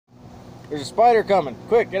There's a spider coming.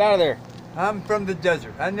 Quick, get out of there. I'm from the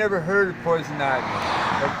desert. I never heard of poison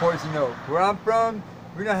ivy or poison oak. Where I'm from,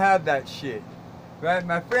 we don't have that shit. Right?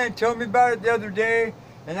 My friend told me about it the other day,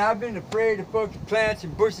 and I've been afraid of fucking plants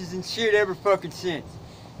and bushes and shit ever fucking since.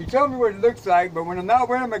 He told me what it looks like, but when I'm not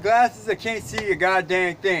wearing my glasses, I can't see a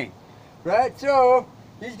goddamn thing. Right? So,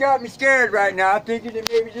 he's got me scared right now, thinking that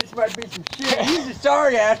maybe this might be some shit. He's a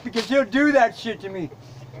sorry ass because he'll do that shit to me.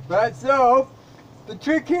 Right? So, the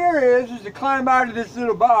trick here is to climb out of this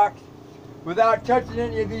little box without touching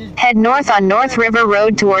any of these. Head north on North River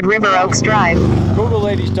Road toward River Oaks Drive. Google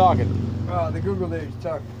lady's talking. The Google lady's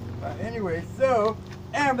talking. Anyway, so,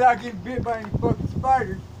 and without getting bit by any fucking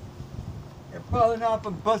spiders and falling off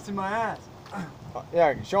and busting my ass.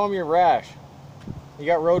 Yeah, show him your rash. You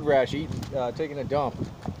got road rash, taking a dump.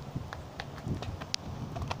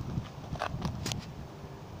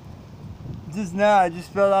 Just now, I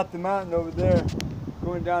just fell off the mountain over there,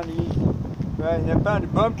 going down the east. Right, and I found a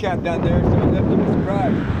bum camp down there, so I left him a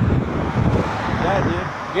surprise.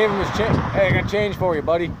 Yeah, Gave him his change. Hey, I got change for you,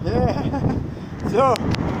 buddy. Yeah. So,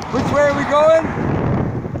 which way are we going?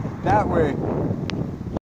 That way.